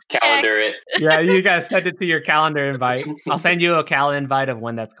appointments. Calendar check. it. Yeah, you guys send it to your calendar invite. I'll send you a calendar invite of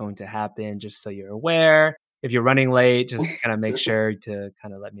when that's going to happen, just so you're aware. If you're running late, just kind of make sure to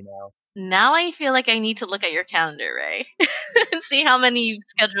kind of let me know. Now I feel like I need to look at your calendar, Ray, and see how many you've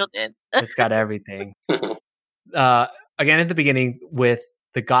scheduled in. It's got everything. Again, at the beginning, with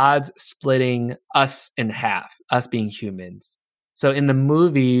the gods splitting us in half, us being humans. So in the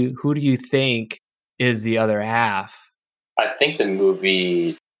movie, who do you think is the other half? I think the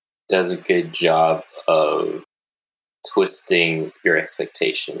movie does a good job of twisting your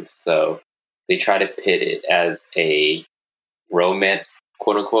expectations. So they try to pit it as a romance,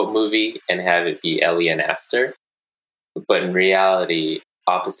 quote unquote, movie and have it be Ellie and Aster. But in reality,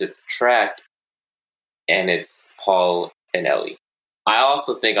 opposites attract, and it's Paul and Ellie. I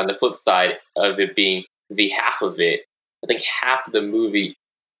also think on the flip side of it being the half of it, I think half of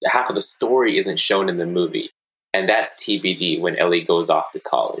the story isn't shown in the movie. And that's TBD when Ellie goes off to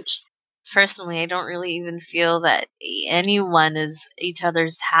college. Personally, I don't really even feel that anyone is each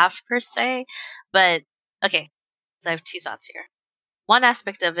other's half per se. But okay, so I have two thoughts here. One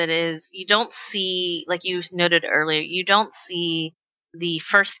aspect of it is you don't see, like you noted earlier, you don't see the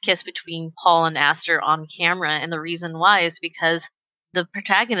first kiss between Paul and Aster on camera. And the reason why is because the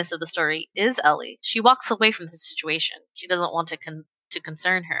protagonist of the story is Ellie. She walks away from the situation. She doesn't want to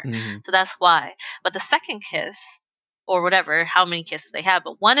concern her. Mm-hmm. So that's why. But the second kiss, or whatever, how many kisses they have,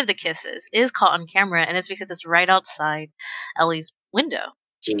 but one of the kisses is caught on camera, and it's because it's right outside Ellie's window.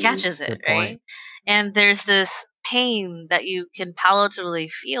 She catches it, Good right? point. And there's this pain that you can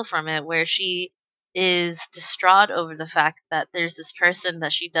palatably feel from it, where she is distraught over the fact that there's this person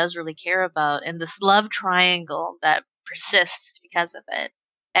that she does really care about, and this love triangle that persists because of it.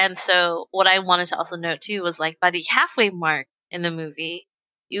 And so, what I wanted to also note too was like by the halfway mark in the movie,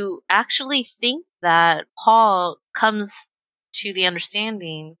 you actually think that Paul comes to the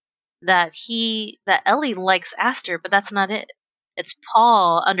understanding that Ellie likes Aster, but that's not it. It's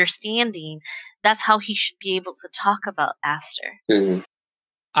Paul understanding that's how he should be able to talk about Aster. Mm-hmm.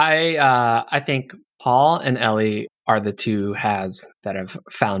 I think Paul and Ellie are the two halves that have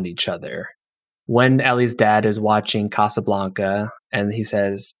found each other. When Ellie's dad is watching Casablanca and he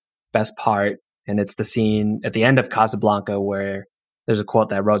says best part, and it's the scene at the end of Casablanca where there's a quote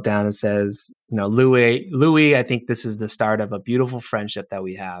that I wrote down that says, Louis, I think this is the start of a beautiful friendship that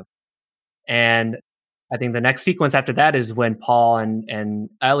we have. And I think the next sequence after that is when Paul and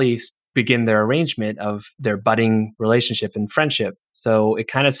Ellie begin their arrangement of their budding relationship and friendship. So it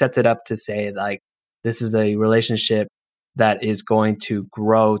kind of sets it up to say like, this is a relationship that is going to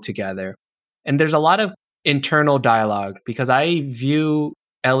grow together. And there's a lot of internal dialogue because I view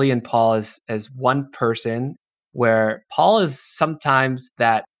Ellie and Paul as one person, where Paul is sometimes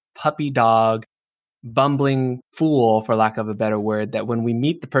that puppy dog bumbling fool, for lack of a better word, that when we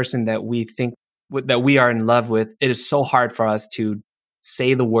meet the person that we think that we are in love with, it is so hard for us to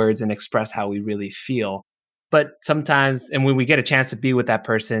say the words and express how we really feel. But sometimes, and when we get a chance to be with that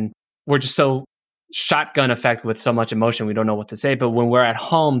person, we're just so shotgun effect with so much emotion, we don't know what to say. But when we're at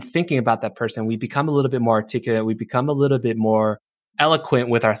home thinking about that person, we become a little bit more articulate. We become a little bit more eloquent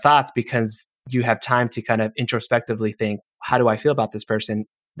with our thoughts because you have time to kind of introspectively think, how do I feel about this person?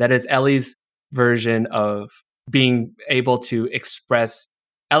 That is Ellie's version of being able to express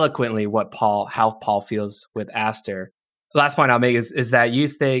eloquently how Paul feels with Aster. Last point I'll make is that you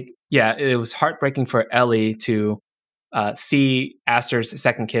think, yeah, it was heartbreaking for Ellie to see Aster's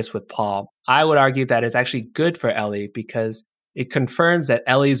second kiss with Paul. I would argue that it's actually good for Ellie because it confirms that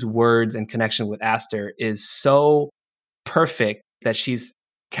Ellie's words and connection with Aster is so perfect that she's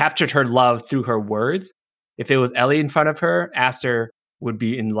captured her love through her words. If it was Ellie in front of her, Aster would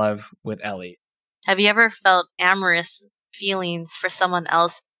be in love with Ellie. Have you ever felt amorous feelings for someone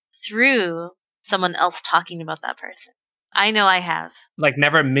else through someone else talking about that person? I know I have. Like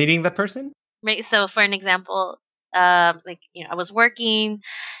never meeting the person? Right. So, for an example, I was working,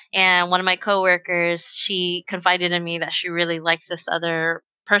 and one of my coworkers, she confided in me that she really liked this other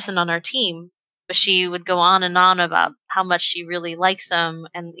person on our team, but she would go on and on about how much she really likes them,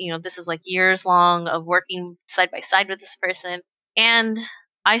 and this is like years long of working side by side with this person, and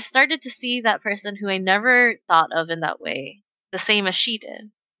I started to see that person who I never thought of in that way, the same as she did.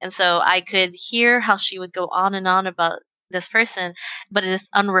 And so I could hear how she would go on and on about this person, but it is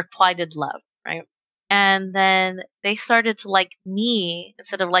unrequited love, right? And then they started to like me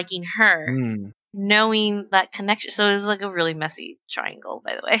instead of liking her, knowing that connection. So it was like a really messy triangle,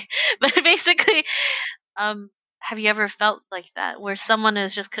 by the way. But basically, have you ever felt like that, where someone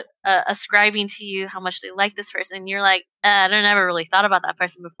is just ascribing to you how much they like this person, and you're like, I don't ever really thought about that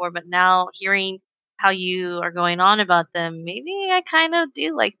person before, but now hearing how you are going on about them, maybe I kind of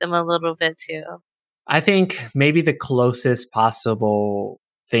do like them a little bit too. I think maybe the closest possible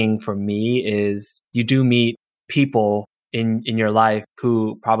thing for me is you do meet people in your life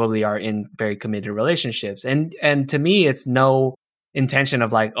who probably are in very committed relationships. And to me, it's no intention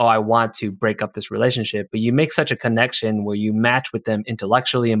of like, oh, I want to break up this relationship, but you make such a connection where you match with them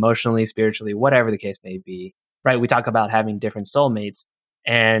intellectually, emotionally, spiritually, whatever the case may be, right? We talk about having different soulmates,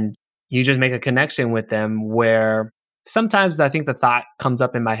 and you just make a connection with them where sometimes I think the thought comes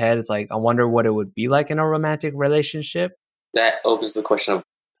up in my head. It's like, I wonder what it would be like in a romantic relationship. That opens the question of,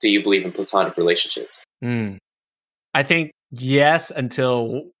 do you believe in platonic relationships? I think yes,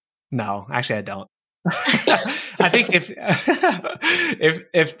 until no, actually I don't. I think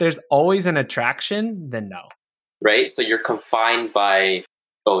if there's always an attraction, then no. Right? So you're confined by,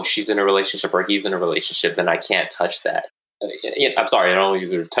 oh, she's in a relationship or he's in a relationship, then I can't touch that. I'm sorry, I don't use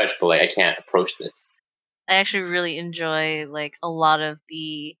the word touch, but like I can't approach this. I actually really enjoy like a lot of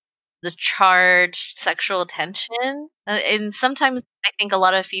the charged sexual tension, and sometimes I think a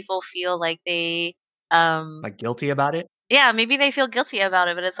lot of people feel like they Like guilty about it. yeah, maybe they feel guilty about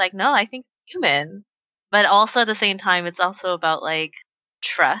it, but it's like, no, I think it's human. But also at the same time, it's also about like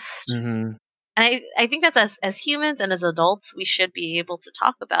trust. Mm-hmm. And I think that's as humans and as adults, we should be able to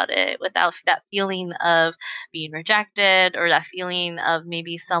talk about it without that feeling of being rejected, or that feeling of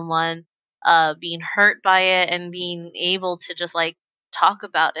maybe someone being hurt by it, and being able to just like talk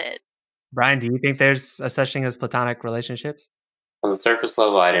about it. Brian, do you think there's a such thing as platonic relationships? On the surface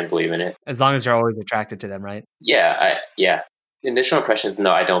level, I didn't believe in it. As long as you're always attracted to them, right? Yeah. Initial impressions,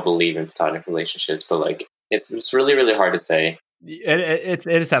 no, I don't believe in platonic relationships, but like it's really, really hard to say. It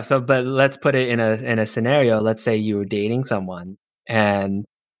is tough. So, but let's put it in a scenario. Let's say you were dating someone, and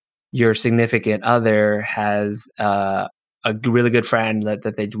your significant other has a really good friend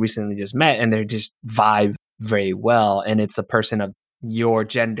that they recently just met, and they just vibe very well, and it's a person of your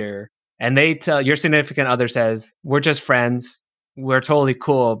gender, and they tell your significant other says, we're just friends, we're totally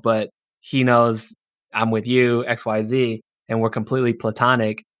cool, but he knows I'm with you, XYZ, and we're completely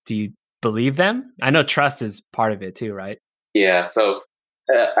platonic. Do you believe them? I know trust is part of it too, right? Yeah, so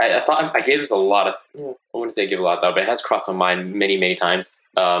I thought I gave this a lot of, I wouldn't say I give a lot though, but it has crossed my mind many, many times,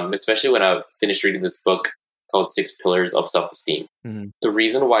 especially when I finished reading this book called 6 Pillars of Self-Esteem. Mm-hmm. The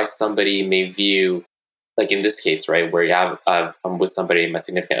reason why somebody may view, like in this case, right, where you have, I'm with somebody, my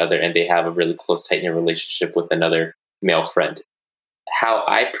significant other, and they have a really close, tight-knit relationship with another male friend. How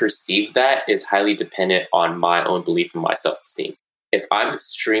I perceive that is highly dependent on my own belief in my self-esteem. If I'm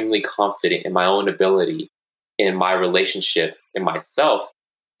extremely confident in my own ability, in my relationship, in myself,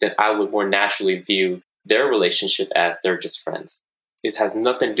 then I would more naturally view their relationship as they're just friends. It has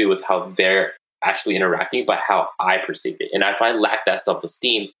nothing to do with how they're actually interacting, but how I perceive it. And if I lack that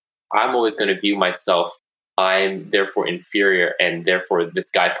self-esteem, I'm always going to view myself, I'm therefore inferior, and therefore this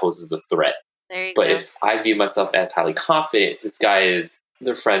guy poses a threat. There you But go. if I view myself as highly confident, this guy is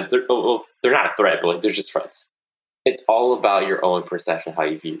their friend. They're not a threat, but like they're just friends. It's all about your own perception, how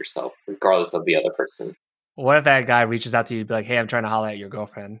you view yourself, regardless of the other person. What if that guy reaches out to you and be like, hey, I'm trying to holler at your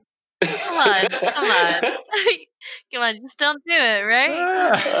girlfriend? Come on. Come on, just don't do it, right?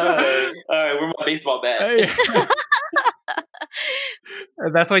 All right, where's my baseball bat? Hey.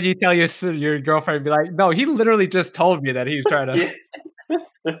 And that's what you tell your girlfriend, be like, no, he literally just told me that he's trying to.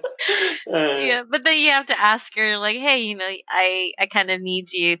 Yeah, but then you have to ask her, like, hey, I kind of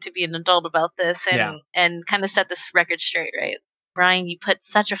need you to be an adult about this and kind of set this record straight, right? Brian, you put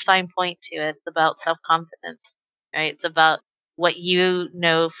such a fine point to it. It's about self-confidence, right? It's about what you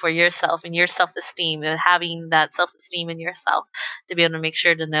know for yourself and your self-esteem, and having that self-esteem in yourself to be able to make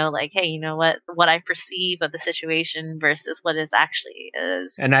sure to know, like, hey, you know what I perceive of the situation versus what it actually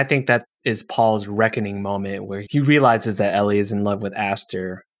is. And I think that is Paul's reckoning moment where he realizes that Ellie is in love with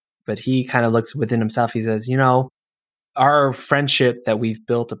Aster, but he kind of looks within himself. He says, our friendship that we've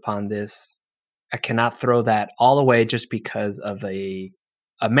built upon this, I cannot throw that all away just because of a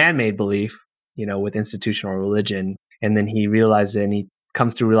man-made belief, with institutional religion. And then he realizes it, and he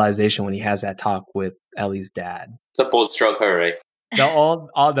comes to realization when he has that talk with Ellie's dad. It's a bold stroke, right? The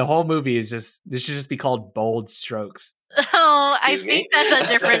whole movie is this should just be called Bold Strokes. Oh, Excuse I me? think that's a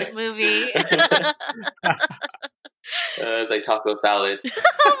different movie. It's like taco salad.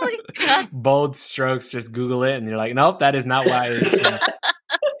 Oh my god. Bold Strokes, just Google it and you're like, nope, that is not why it is.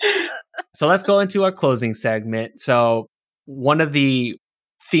 So let's go into our closing segment. So one of the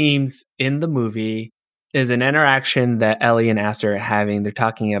themes in the movie is an interaction that Ellie and Aster are having. They're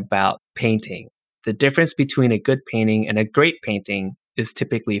talking about painting. The difference between a good painting and a great painting is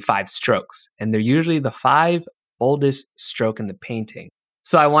typically 5 strokes, and they're usually the 5 boldest stroke in the painting.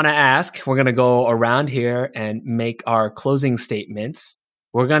 So I want to ask, we're going to go around here and make our closing statements.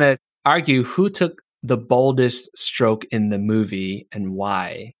 We're going to argue who took the boldest stroke in the movie and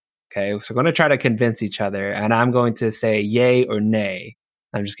why. Okay, so we're going to try to convince each other, and I'm going to say yay or nay.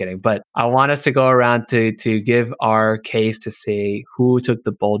 I'm just kidding. But I want us to go around to give our case to say who took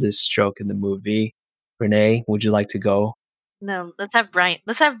the boldest stroke in the movie. Renee, would you like to go? No, let's have Brian.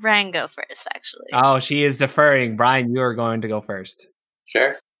 Let's have Brian go first, actually. Oh, she is deferring. Brian, you are going to go first.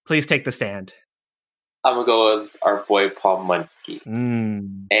 Sure. Please take the stand. I'm going to go with our boy Paul Munsky.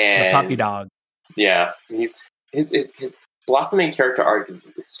 And And the puppy dog. Yeah. His blossoming character arc is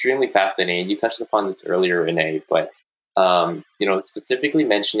extremely fascinating. You touched upon this earlier, Renee, but specifically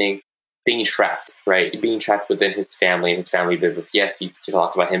mentioning being trapped, right? Being trapped within his family and his family business. Yes, you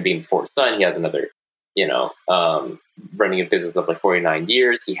talked about him being the fourth son. He has another, running a business of like 49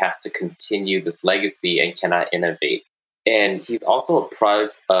 years. He has to continue this legacy and cannot innovate. And he's also a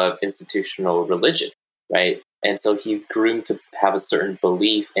product of institutional religion, right? And so he's groomed to have a certain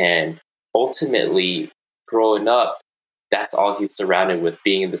belief, and ultimately growing up, that's all he's surrounded with,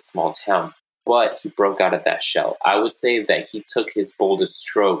 being in this small town. But he broke out of that shell. I would say that he took his boldest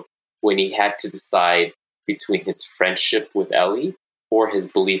stroke when he had to decide between his friendship with Ellie or his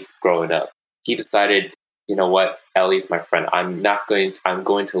belief growing up. He decided, you know what, Ellie's my friend. I'm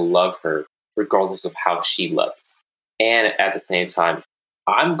going to love her regardless of how she loves. And at the same time,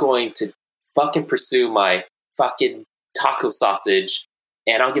 I'm going to fucking pursue my fucking taco sausage,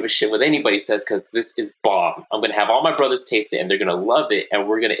 and I don't give a shit what anybody says because this is bomb. I'm going to have all my brothers taste it, and they're going to love it, and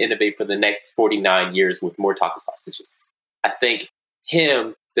we're going to innovate for the next 49 years with more taco sausages. I think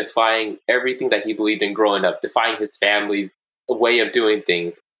him defying everything that he believed in growing up, defying his family's way of doing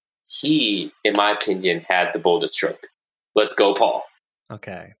things, he, in my opinion, had the boldest stroke. Let's go, Paul.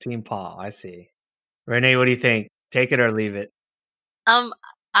 Okay, Team Paul, I see. Renee, what do you think? Take it or leave it?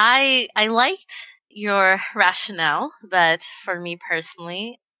 I liked your rationale, but for me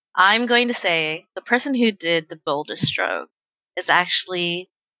personally, I'm going to say the person who did the boldest stroke is actually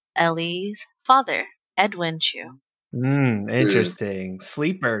Ellie's father, Edwin Chu. Interesting.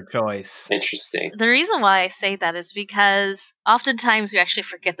 Sleeper choice. Interesting. The reason why I say that is because oftentimes we actually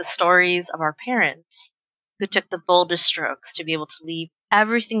forget the stories of our parents who took the boldest strokes to be able to leave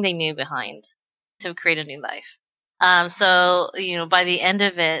everything they knew behind to create a new life. So, by the end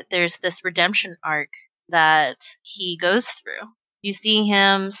of it, there's this redemption arc that he goes through. You see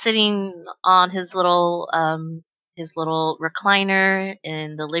him sitting on his little recliner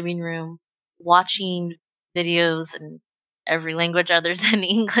in the living room, watching videos in every language other than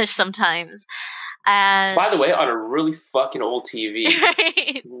English sometimes. And by the way, on a really fucking old TV.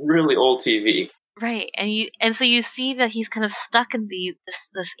 Right. Really old TV. Right, and so you see that he's kind of stuck in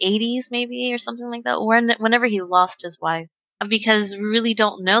this 80s maybe or something like that. Whenever he lost his wife, because we really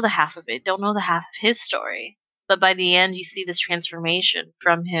don't know the half of it, don't know the half of his story. But by the end, you see this transformation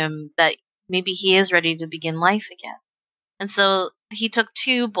from him that maybe he is ready to begin life again. And so he took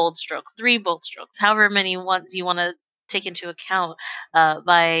 2 bold strokes, 3 bold strokes, however many ones you want to take into account,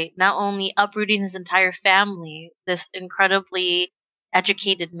 by not only uprooting his entire family, this incredibly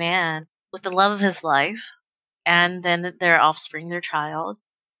educated man with the love of his life, and then their offspring, their child,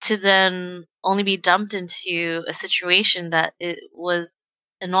 to then only be dumped into a situation that it was,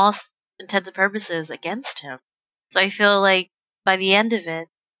 in all intents and purposes, against him. So I feel like by the end of it,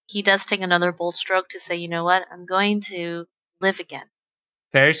 he does take another bold stroke to say, you know what, I'm going to live again.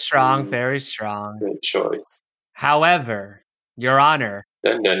 Very strong, very strong. Good choice. However, Your Honor,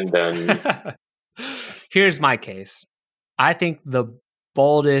 Dun dun dun. here's my case. I think the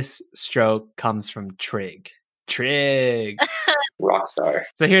boldest stroke comes from Trig. Trig. Rockstar.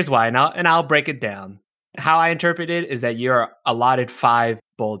 So here's why, and I'll break it down. How I interpret it is that you're allotted 5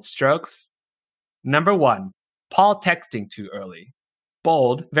 bold strokes. Number 1, Paul texting too early.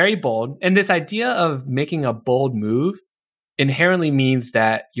 Bold, very bold. And this idea of making a bold move inherently means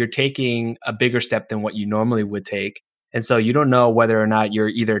that you're taking a bigger step than what you normally would take. And so you don't know whether or not you're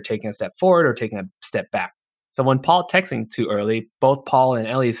either taking a step forward or taking a step back. So when Paul texting too early, both Paul and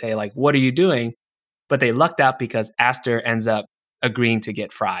Ellie say, like, what are you doing? But they lucked out because Aster ends up agreeing to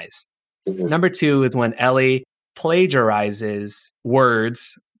get fries. Mhm. Number 2 is when Ellie plagiarizes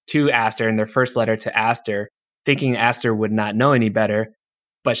words to Aster in their first letter to Aster, thinking Aster would not know any better,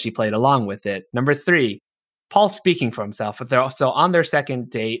 but she played along with it. Number 3, Paul speaking for himself. But they're also on their second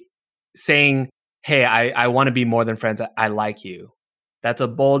date saying, hey, I want to be more than friends. I like you. That's a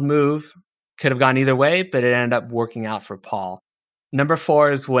bold move. Could have gone either way, but it ended up working out for Paul. Number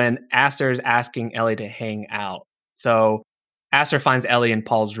 4 is when Aster is asking Ellie to hang out. So Aster finds Ellie in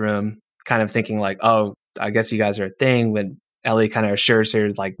Paul's room, kind of thinking like, oh, I guess you guys are a thing. When Ellie kind of assures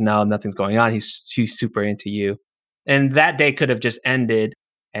her, like, no, nothing's going on. She's super into you. And that day could have just ended.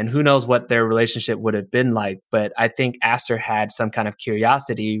 And who knows what their relationship would have been like. But I think Aster had some kind of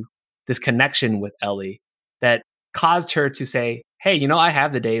curiosity, this connection with Ellie that caused her to say, hey, you know, I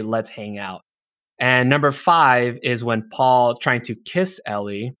have the day, let's hang out. And number 5 is when Paul trying to kiss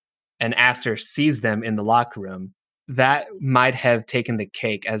Ellie and Aster sees them in the locker room. That might have taken the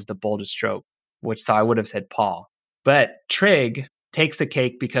cake as the boldest stroke, so I would have said Paul. But Trig takes the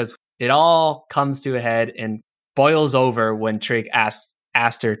cake because it all comes to a head and boils over when Trig asks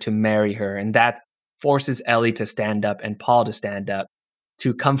Aster to marry her. And that forces Ellie to stand up and Paul to stand up,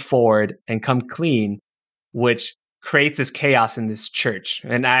 to come forward and come clean, which creates this chaos in this church.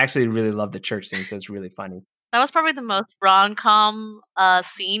 And I actually really love the church scene, so it's really funny. That was probably the most rom-com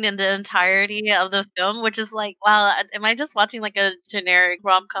scene in the entirety of the film, which is like, wow, am I just watching like a generic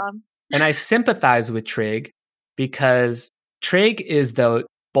rom-com? And I sympathize with Trig because Trig is the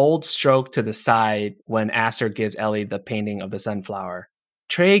bold stroke to the side when Aster gives Ellie the painting of the sunflower.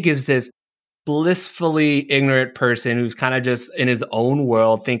 Trig is this blissfully ignorant person who's kind of just in his own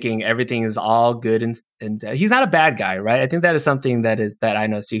world thinking everything is all good, and he's not a bad guy, right? I think that is something that I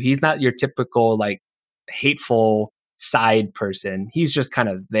know too. He's not your typical like hateful side person. He's just kind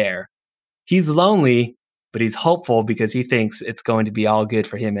of there. He's lonely, but he's hopeful because he thinks it's going to be all good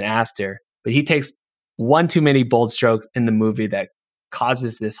for him and Aster. But he takes one too many bold strokes in the movie that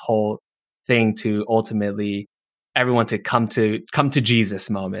causes this whole thing to ultimately everyone to come to Jesus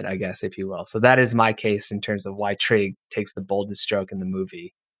moment, I guess, if you will. So that is my case in terms of why Trig takes the boldest stroke in the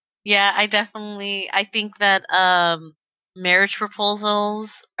movie. Yeah, I think that marriage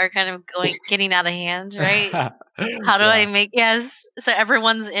proposals are kind of getting out of hand, right? How do I make, yes, so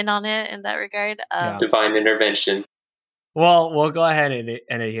everyone's in on it in that regard. Divine intervention. Well, we'll go ahead and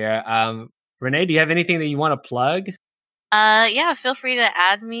end it here. Renee, do you have anything that you want to plug? Yeah, feel free to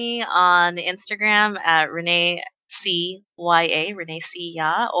add me on Instagram at Renee CYA, Renee C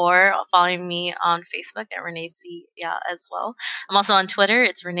Ya, or following me on Facebook at Renee C Ya as well. I'm also on Twitter.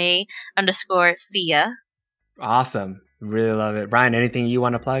 It's Renee_Cia. Awesome. Really love it. Brian, anything you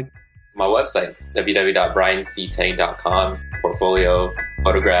want to plug? My website, www.brianctang.com. Portfolio,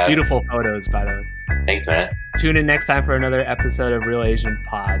 photographs. Beautiful photos, by the way. Thanks, man. Tune in next time for another episode of Real Asian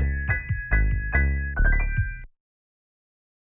Pod.